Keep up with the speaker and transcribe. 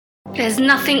There's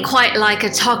nothing quite like a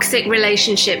toxic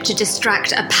relationship to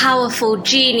distract a powerful,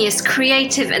 genius,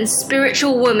 creative, and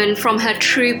spiritual woman from her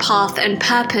true path and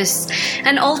purpose,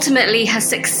 and ultimately her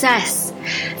success.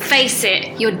 Face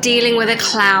it, you're dealing with a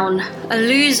clown, a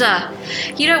loser.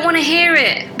 You don't want to hear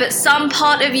it, but some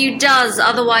part of you does,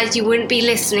 otherwise you wouldn't be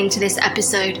listening to this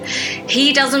episode.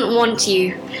 He doesn't want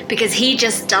you, because he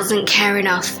just doesn't care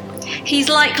enough. He's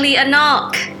likely a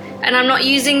narc. And I'm not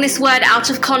using this word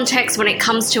out of context when it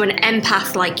comes to an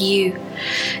empath like you.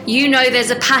 You know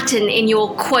there's a pattern in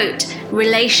your, quote,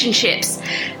 relationships.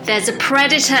 There's a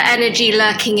predator energy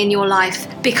lurking in your life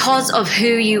because of who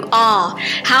you are,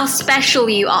 how special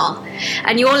you are.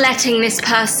 And you're letting this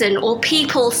person or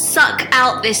people suck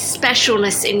out this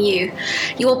specialness in you.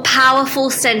 Your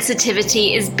powerful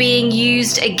sensitivity is being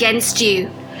used against you.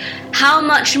 How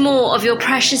much more of your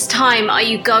precious time are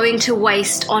you going to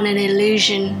waste on an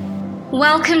illusion?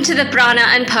 Welcome to the Prana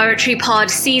and Poetry Pod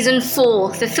Season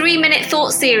 4, the 3-minute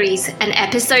thought series, and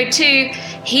Episode 2,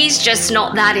 He's Just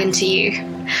Not That Into You.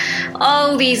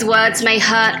 Oh, these words may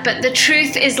hurt, but the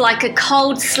truth is like a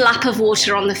cold slap of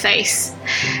water on the face.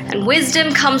 And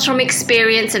wisdom comes from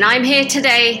experience, and I'm here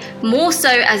today more so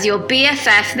as your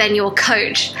BFF than your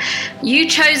coach. You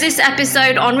chose this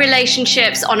episode on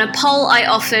relationships on a poll I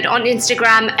offered on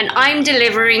Instagram, and I'm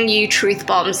delivering you truth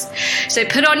bombs. So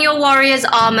put on your warrior's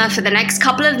armor for the next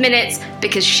couple of minutes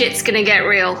because shit's gonna get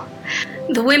real.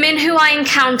 The women who I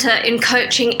encounter in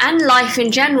coaching and life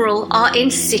in general are in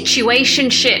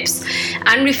situationships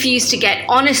and refuse to get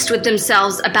honest with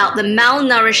themselves about the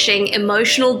malnourishing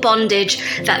emotional bondage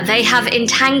that they have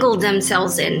entangled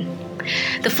themselves in.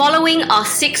 The following are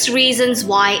 6 reasons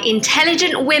why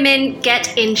intelligent women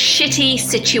get in shitty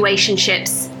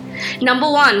situationships. Number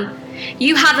 1,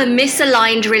 you have a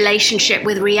misaligned relationship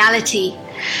with reality.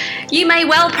 You may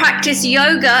well practice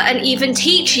yoga and even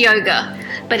teach yoga,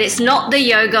 but it's not the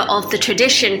yoga of the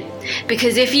tradition,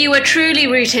 because if you were truly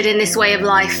rooted in this way of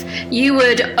life, you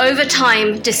would, over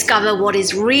time, discover what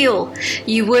is real.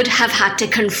 You would have had to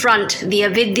confront the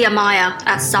avidya maya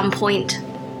at some point.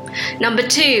 Number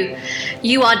 2,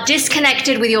 you are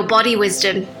disconnected with your body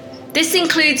wisdom. This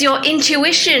includes your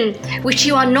intuition, which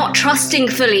you are not trusting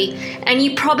fully, and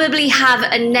you probably have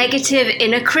a negative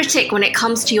inner critic when it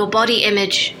comes to your body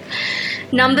image.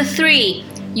 Number 3,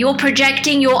 you're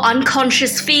projecting your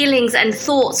unconscious feelings and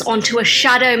thoughts onto a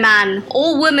shadow man,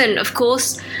 or woman, of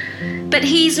course, but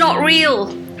he's not real.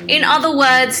 In other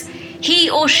words, he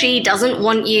or she doesn't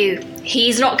want you.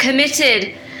 He's not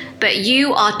committed, but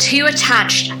you are too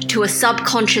attached to a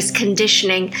subconscious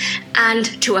conditioning and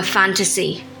to a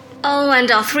fantasy. Oh, and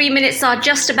our 3 minutes are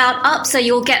just about up, so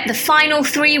you'll get the final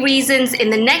 3 reasons in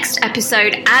the next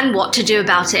episode and what to do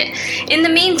about it. In the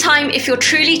meantime, if you're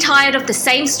truly tired of the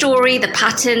same story, the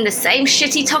pattern, the same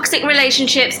shitty toxic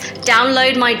relationships,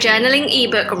 download my journaling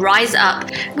ebook, Rise Up,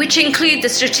 which include the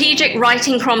strategic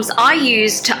writing prompts I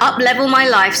use to up-level my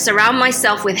life, surround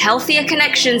myself with healthier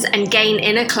connections, and gain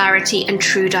inner clarity and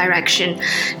true direction.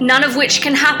 None of which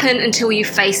can happen until you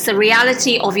face the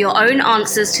reality of your own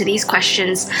answers to these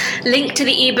questions. Link to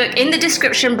the ebook in the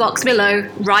description box below.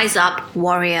 Rise up,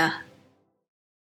 warrior.